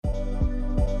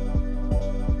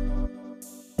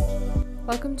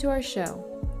Welcome to our show,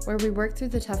 where we work through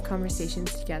the tough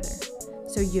conversations together,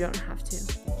 so you don't have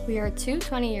to. We are two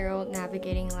 20-year-olds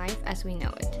navigating life as we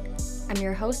know it. I'm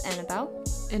your host, Annabelle.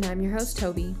 And I'm your host,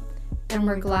 Toby. And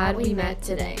we're glad we met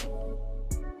today.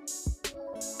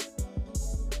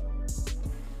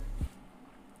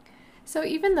 So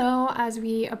even though as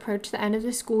we approach the end of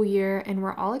the school year and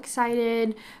we're all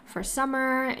excited for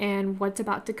summer and what's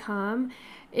about to come,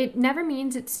 it never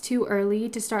means it's too early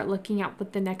to start looking at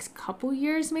what the next couple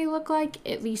years may look like,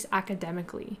 at least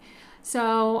academically.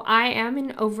 So I am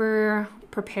an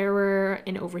over-preparer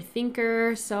and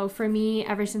overthinker. So for me,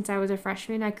 ever since I was a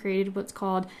freshman, I created what's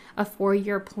called a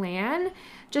 4-year plan,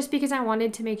 just because I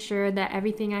wanted to make sure that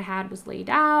everything I had was laid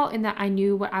out and that I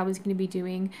knew what I was going to be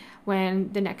doing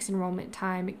when the next enrollment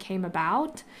time came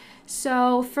about.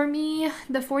 So for me,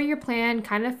 the 4-year plan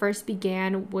kind of first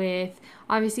began with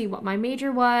obviously what my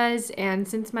major was, and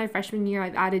since my freshman year,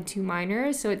 I've added 2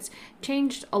 minors, so it's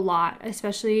changed a lot,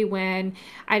 especially when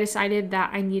I decided that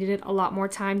I needed a lot more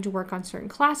time to work on certain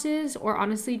classes, or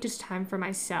honestly just time for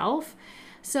myself.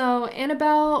 So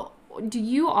Annabelle, do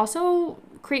you also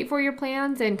create 4-year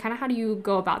plans, and kind of how do you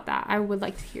go about that? I would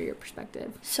like to hear your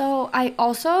perspective. So I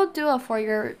also do a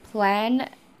 4-year plan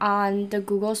on the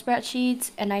Google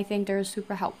spreadsheets, and I think they're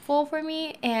super helpful for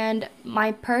me. And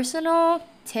my personal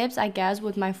tips, I guess,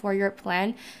 with my 4-year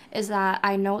plan is that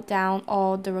I note down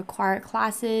all the required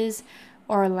classes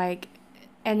or like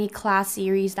any class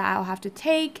series that I'll have to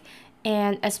take,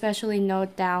 and especially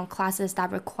note down classes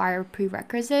that require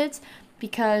prerequisites,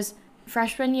 because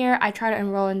freshman year I tried to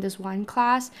enroll in this one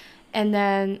class, and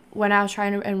then when I was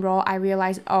trying to enroll, I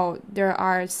realized, there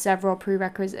are several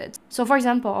prerequisites. So for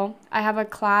example, I have a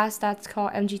class that's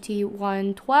called MGT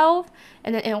 112,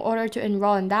 and then in order to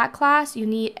enroll in that class, you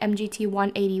need MGT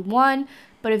 181.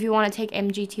 But if you want to take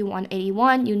MGT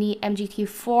 181, you need MGT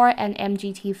 4 and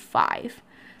MGT 5.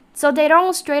 So they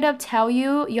don't straight up tell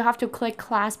you. You have to click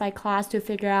class by class to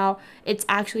figure out it's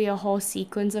actually a whole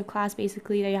sequence of class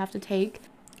basically that you have to take.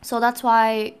 So that's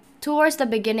why towards the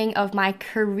beginning of my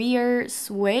career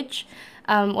switch,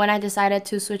 when I decided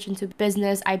to switch into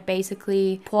business, I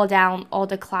basically pulled down all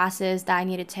the classes that I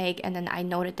need to take, and then I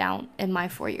noted down in my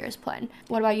 4 years plan.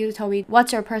 What about you, Toby?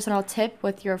 What's your personal tip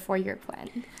with your 4-year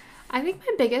plan? I think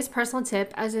my biggest personal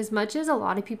tip, as much as a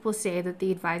lot of people say that the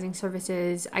advising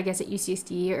services, I guess at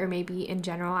UCSD or maybe in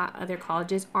general at other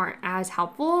colleges, aren't as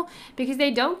helpful because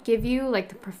they don't give you like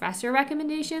the professor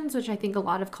recommendations, which I think a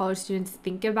lot of college students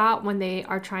think about when they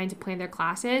are trying to plan their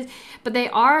classes, but they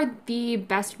are the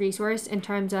best resource in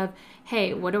terms of,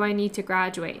 hey, what do I need to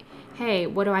graduate? Hey,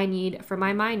 what do I need for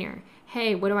my minor?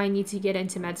 Hey, what do I need to get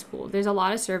into med school? There's a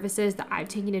lot of services that I've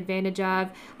taken advantage of.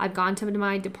 I've gone to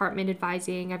my department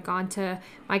advising. I've gone to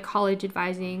my college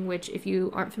advising, which if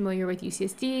you aren't familiar with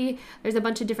UCSD, there's a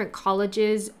bunch of different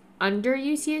colleges under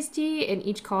UCSD, and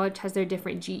each college has their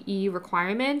different GE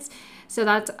requirements. So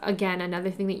that's, again,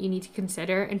 another thing that you need to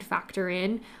consider and factor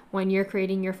in when you're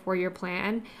creating your 4-year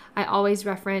plan. I always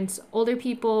reference older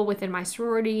people within my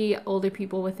sorority, older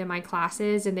people within my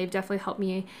classes, and they've definitely helped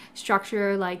me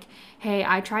structure like, hey,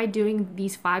 I tried doing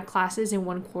these 5 classes in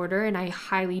 1 quarter and I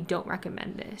highly don't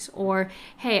recommend this. Or,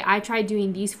 hey, I tried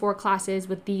doing these 4 classes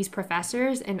with these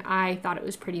professors and I thought it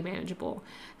was pretty manageable.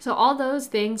 So all those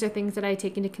things are things that I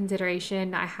take into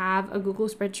consideration. I have a Google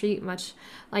spreadsheet, much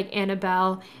like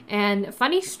Annabelle. And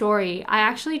funny story, I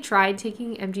actually tried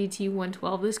taking MGT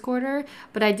 112 this quarter,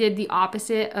 but I did the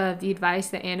opposite of the advice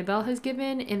that Annabelle has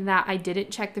given, in that I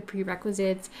didn't check the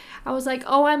prerequisites. I was like,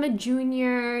 I'm a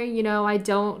junior,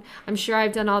 I'm sure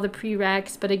I've done all the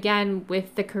prereqs. But again,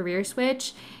 with the career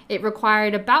switch, it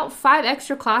required about 5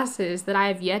 extra classes that I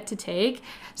have yet to take.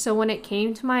 So when it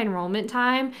came to my enrollment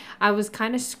time, I was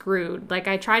kind of screwed. Like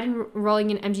I tried enrolling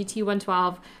in MGT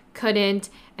 112, couldn't,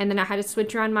 and then I had to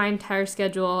switch around my entire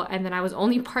schedule, and then I was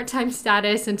only part-time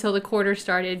status until the quarter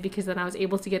started, because then I was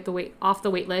able to get off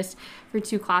the wait list for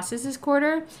 2 classes this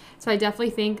quarter. So I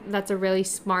definitely think that's a really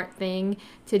smart thing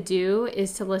to do,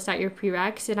 is to list out your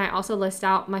prereqs. And I also list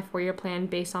out my 4-year plan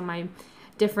based on my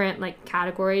different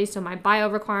categories. So my bio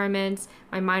requirements,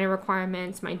 my minor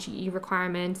requirements, my GE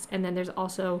requirements, and then there's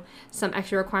also some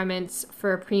extra requirements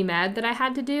for pre-med that I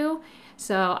had to do.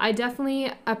 So I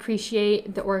definitely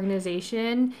appreciate the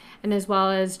organization, and as well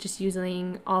as just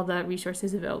using all the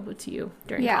resources available to you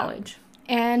during college.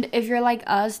 And if you're like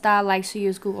us that likes to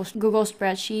use Google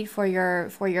spreadsheet for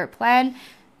your plan,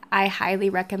 I highly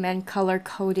recommend color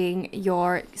coding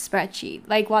your spreadsheet,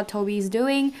 like what Toby's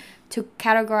doing, to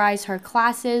categorize her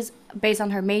classes based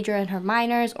on her major and her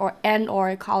minors or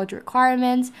college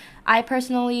requirements. I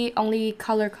personally only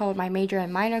color code my major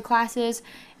and minor classes,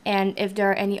 and if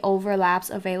there are any overlaps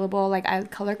available, like I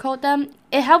color code them.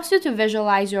 It helps you to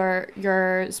visualize your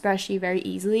spreadsheet very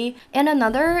easily. And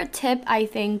another tip I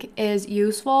think is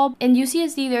useful. In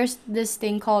UCSD, there's this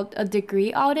thing called a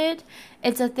degree audit.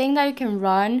 It's a thing that you can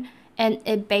run, and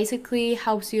it basically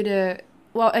helps you to,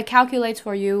 well, it calculates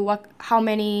for you how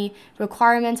many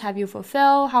requirements have you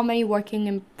fulfilled, how many working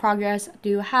in progress do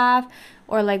you have,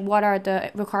 or like what are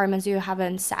the requirements you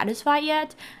haven't satisfied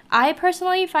yet. I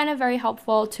personally find it very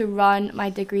helpful to run my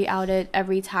degree audit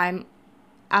every time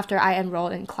after I enroll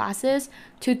in classes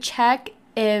to check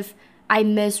if I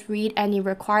misread any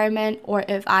requirement or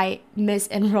if I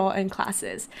misenroll in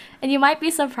classes. And you might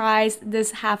be surprised,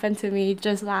 this happened to me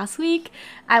just last week.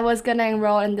 I was gonna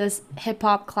enroll in this hip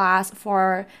hop class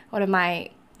for one of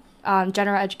my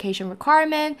general education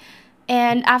requirement.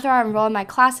 And after I enrolled in my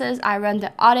classes, I run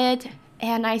the audit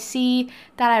and I see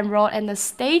that I enrolled in the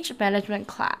stage management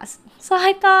class. So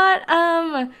I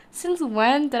thought, since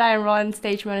when did I enroll in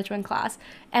stage management class?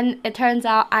 And it turns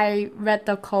out I read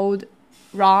the code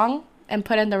wrong and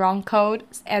put in the wrong code,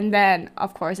 and then,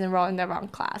 of course, enroll in the wrong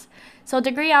class. So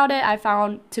degree audit I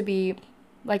found to be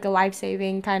like a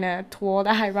life-saving kind of tool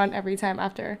that I run every time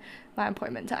after my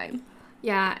appointment time.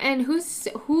 Yeah, and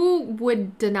who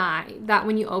would deny that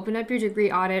when you open up your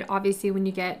degree audit, obviously when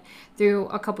you get through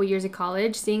a couple years of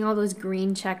college, seeing all those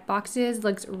green check boxes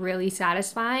looks really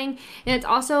satisfying. And it's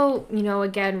also,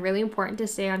 again, really important to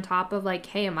stay on top of like,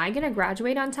 hey, am I going to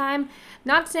graduate on time?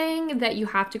 Not saying that you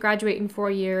have to graduate in 4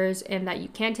 years and that you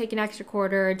can't take an extra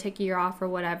quarter or take a year off or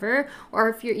whatever, or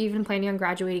if you're even planning on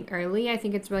graduating early. I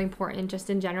think it's really important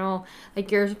just in general,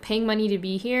 like you're paying money to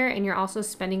be here and you're also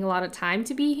spending a lot of time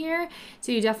to be here.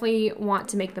 So you definitely want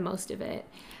to make the most of it.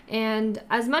 And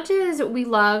as much as we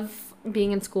love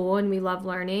being in school and we love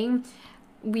learning,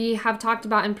 we have talked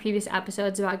about in previous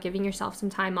episodes about giving yourself some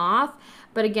time off.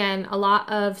 But again, a lot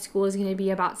of school is going to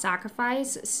be about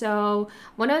sacrifice. So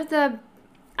one of the,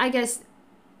 I guess,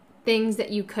 things that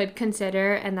you could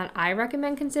consider and that I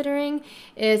recommend considering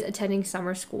is attending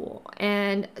summer school.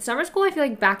 And summer school, I feel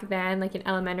like back then, like in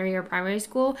elementary or primary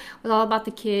school, was all about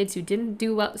the kids who didn't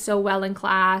do so well in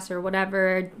class or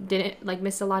whatever, didn't like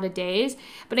miss a lot of days.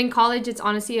 But in college, it's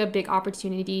honestly a big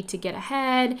opportunity to get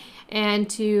ahead and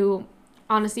to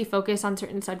honestly focus on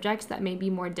certain subjects that may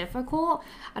be more difficult.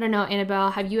 I don't know,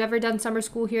 Annabelle, have you ever done summer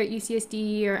school here at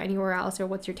UCSD or anywhere else, or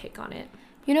what's your take on it?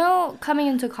 Coming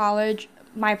into college,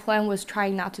 my plan was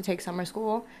trying not to take summer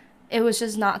school. It was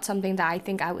just not something that I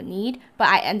think I would need, but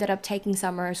I ended up taking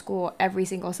summer school every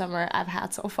single summer I've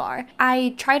had so far.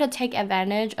 I try to take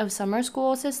advantage of summer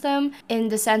school system in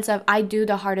the sense of I do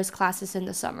the hardest classes in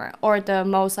the summer or the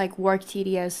most like work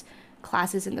tedious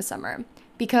classes in the summer.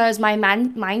 Because my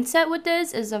mindset with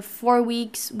this is a 4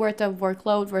 weeks worth of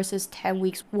workload versus 10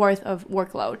 weeks worth of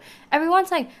workload. Everyone's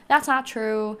like, that's not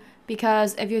true,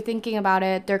 because if you're thinking about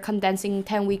it, they're condensing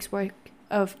 10 weeks worth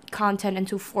of content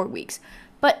into 4 weeks.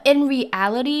 But in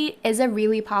reality, is it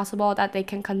really possible that they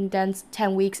can condense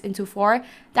 10 weeks into 4?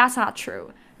 That's not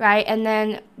true, right? And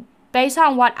then based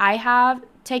on what I have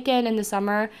taken in the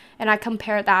summer, and I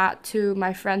compare that to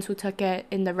my friends who took it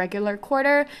in the regular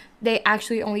quarter, they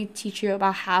actually only teach you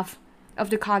about half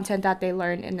of the content that they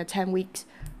learn in the 10 weeks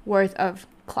worth of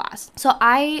class. So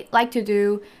I like to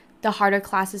do the harder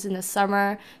classes in the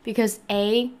summer because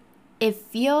it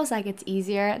feels like it's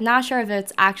easier. Not sure if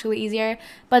it's actually easier,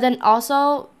 but then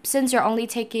also since you're only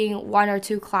taking 1 or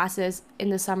 2 classes in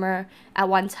the summer at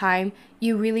one time,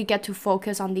 you really get to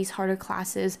focus on these harder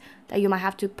classes that you might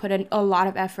have to put in a lot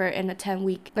of effort in a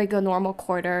 10-week, like a normal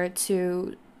quarter,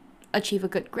 to achieve a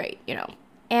good grade,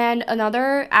 And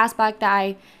another aspect that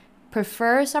I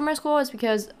prefer summer school is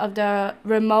because of the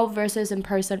remote versus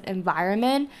in-person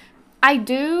environment. I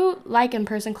do like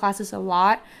in-person classes a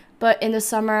lot, but in the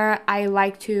summer, I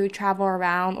like to travel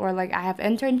around, or like I have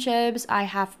internships, I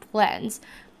have plans.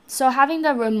 So having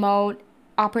the remote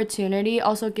opportunity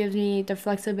also gives me the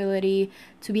flexibility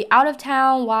to be out of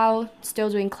town while still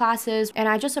doing classes. And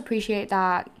I just appreciate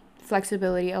that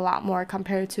flexibility a lot more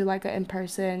compared to like an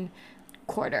in-person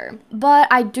quarter. But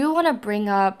I do want to bring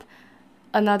up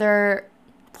another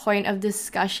point of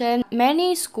discussion.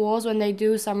 Many schools, when they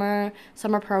do summer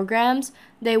programs,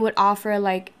 they would offer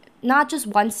like not just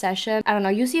one session. I don't know,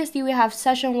 UCSD, we have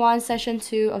session 1, session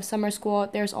 2 of summer school.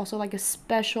 There's also like a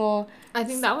special, I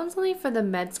think that one's only for the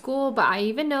med school, but I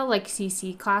even know like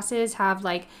CC classes have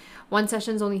like one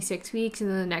session's only 6 weeks and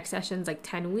then the next session's like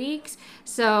 10 weeks.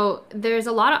 So there's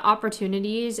a lot of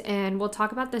opportunities, and we'll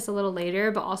talk about this a little later,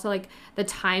 but also like the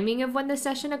timing of when the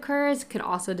session occurs could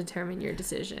also determine your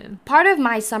decision. Part of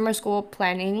my summer school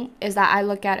planning is that I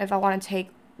look at if I want to take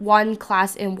one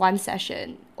class in one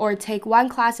session or take one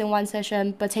class in one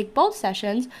session but take both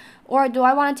sessions? Or do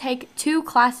I want to take two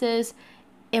classes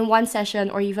in one session,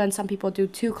 or even some people do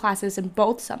two classes in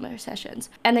both summer sessions?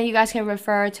 And then you guys can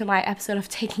refer to my episode of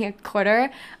taking a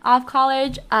quarter of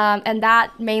college. And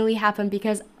that mainly happened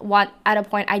because at a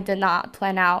point I did not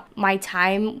plan out my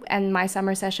time and my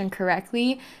summer session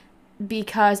correctly,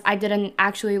 because I didn't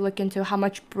actually look into how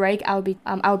much break I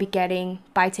would be getting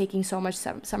by taking so much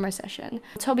summer session.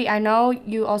 Toby, I know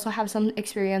you also have some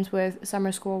experience with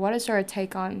summer school. What is your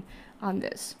take on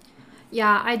this?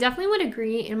 Yeah, I definitely would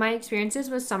agree. In my experiences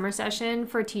with summer session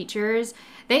for teachers,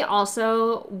 they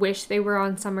also wish they were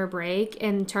on summer break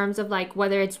in terms of like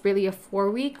whether it's really a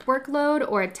 4-week workload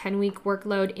or a 10-week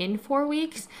workload in 4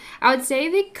 weeks. I would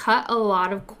say they cut a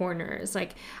lot of corners.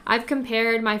 Like I've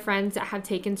compared my friends that have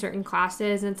taken certain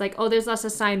classes and it's like, oh, there's less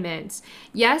assignments.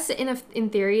 Yes, in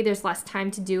theory, there's less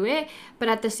time to do it, but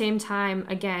at the same time,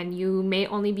 again, you may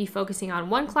only be focusing on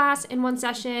one class in one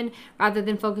session rather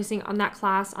than focusing on that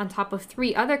class on top of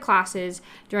 3 other classes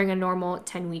during a normal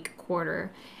 10-week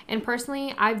quarter. And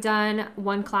personally, I've done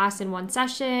one class in one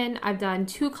session. I've done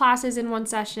 2 classes in one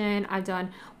session. I've done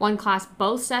one class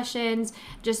both sessions,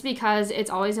 just because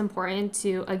it's always important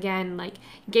to, again, like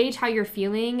gauge how you're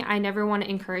feeling. I never want to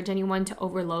encourage anyone to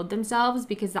overload themselves,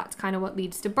 because that's kind of what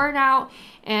leads to burnout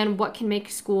and what can make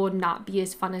school not be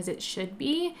as fun as it should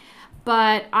be.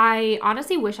 But I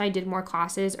honestly wish I did more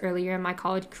classes earlier in my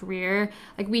college career.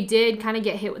 Like we did kind of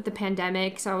get hit with the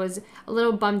pandemic, so I was a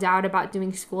little bummed out about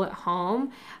doing school at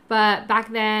home. But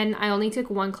back then, I only took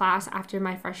one class after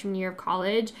my freshman year of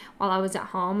college while I was at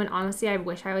home. And honestly, I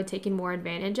wish I would have taken more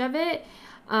advantage of it.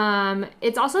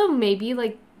 It's also maybe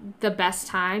like the best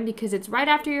time because it's right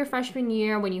after your freshman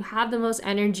year when you have the most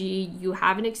energy. You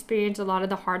haven't experienced a lot of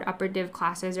the hard upper div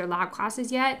classes or lab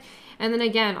classes yet. And then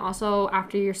again, also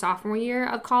after your sophomore year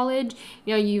of college,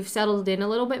 you know, you've settled in a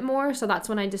little bit more. So that's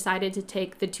when I decided to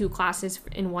take the 2 classes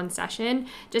in one session,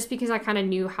 just because I kind of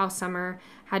knew how summer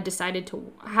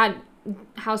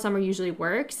how summer usually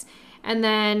works. And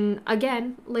then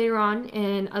again, later on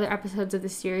in other episodes of the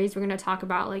series, we're going to talk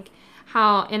about like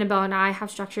how Annabelle and I have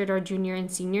structured our junior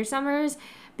and senior summers,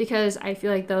 because I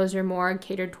feel like those are more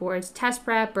catered towards test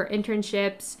prep or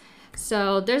internships.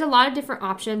 So there's a lot of different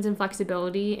options and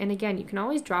flexibility. And again, you can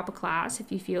always drop a class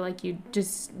if you feel like you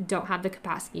just don't have the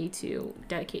capacity to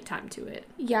dedicate time to it.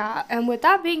 Yeah, and with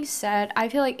that being said, I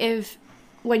feel like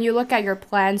when you look at your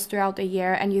plans throughout the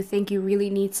year and you think you really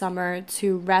need summer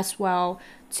to rest well,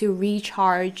 to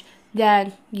recharge,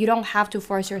 then you don't have to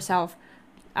force yourself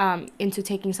into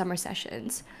taking summer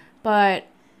sessions. But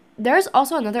there's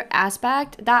also another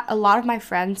aspect that a lot of my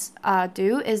friends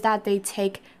do, is that they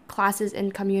take classes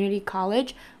in community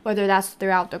college, whether that's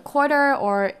throughout the quarter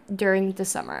or during the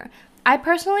summer. I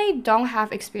personally don't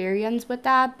have experience with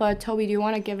that, but Toby, do you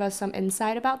want to give us some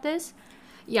insight about this?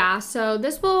 Yeah, so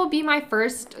this will be my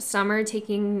first summer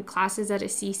taking classes at a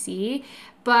CC,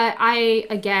 but I,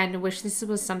 again, wish this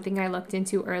was something I looked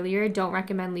into earlier. Don't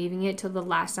recommend leaving it till the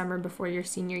last summer before your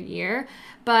senior year.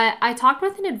 But I talked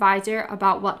with an advisor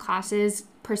about what classes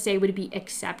per se would be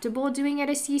acceptable doing at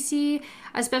a CC,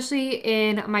 especially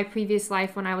in my previous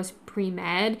life when I was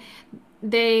pre-med.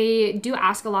 They do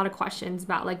ask a lot of questions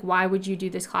about like, why would you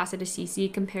do this class at a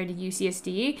CC compared to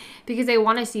UCSD, because they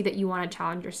want to see that you want to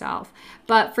challenge yourself.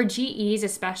 But for GEs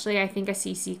especially, I think a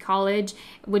CC college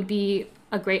would be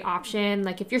a great option.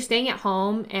 Like if you're staying at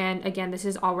home, and again, this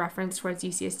is all referenced towards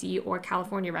UCSD or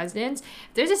California residents,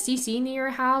 if there's a CC near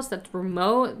your house that's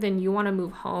remote, then you want to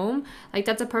move home, like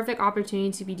that's a perfect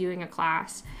opportunity to be doing a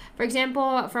class. For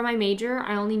example, for my major,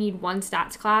 I only need one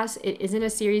stats class. It isn't a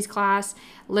series class,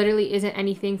 literally isn't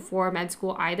anything for med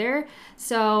school either.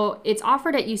 So it's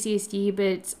offered at UCSD, but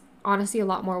it's honestly a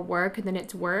lot more work than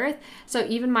it's worth. So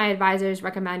even my advisors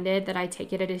recommended that I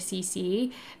take it at a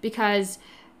CC because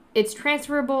it's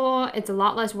transferable, it's a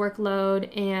lot less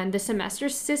workload, and the semester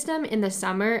system in the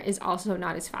summer is also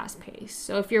not as fast-paced.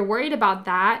 So if you're worried about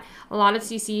that, a lot of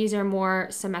CCs are more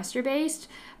semester-based,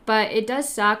 but it does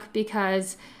suck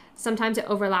because sometimes it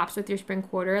overlaps with your spring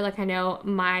quarter. Like I know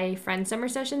my friend's summer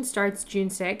session starts June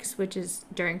 6th, which is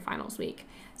during finals week.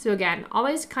 So again,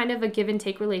 always kind of a give and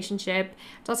take relationship.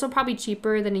 It's also probably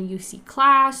cheaper than a UC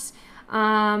class.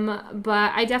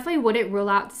 But I definitely wouldn't rule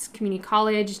out community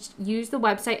college. Use the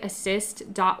website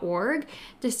assist.org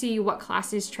to see what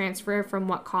classes transfer from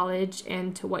what college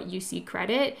and to what UC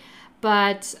credit.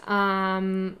 But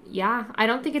yeah, I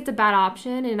don't think it's a bad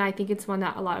option, and I think it's one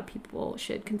that a lot of people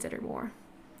should consider more.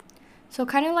 So,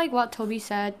 kind of like what Toby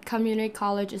said, community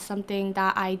college is something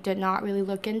that I did not really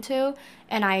look into,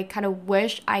 and I kind of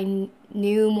wish I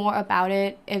knew more about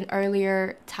it in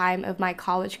earlier time of my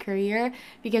college career,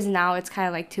 because now it's kind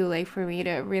of like too late for me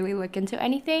to really look into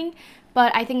anything.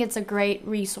 But I think it's a great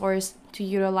resource to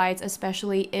utilize,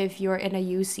 especially if you're in a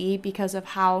UC, because of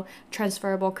how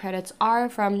transferable credits are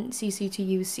from CC to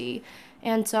UC.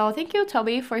 And so, thank you,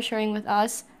 Toby, for sharing with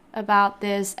us about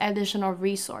this additional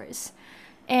resource.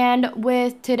 And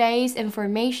with today's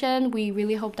information, we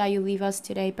really hope that you leave us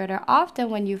today better off than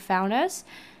when you found us.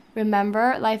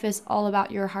 Remember, life is all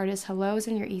about your hardest hellos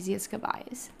and your easiest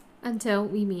goodbyes. Until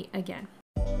we meet again.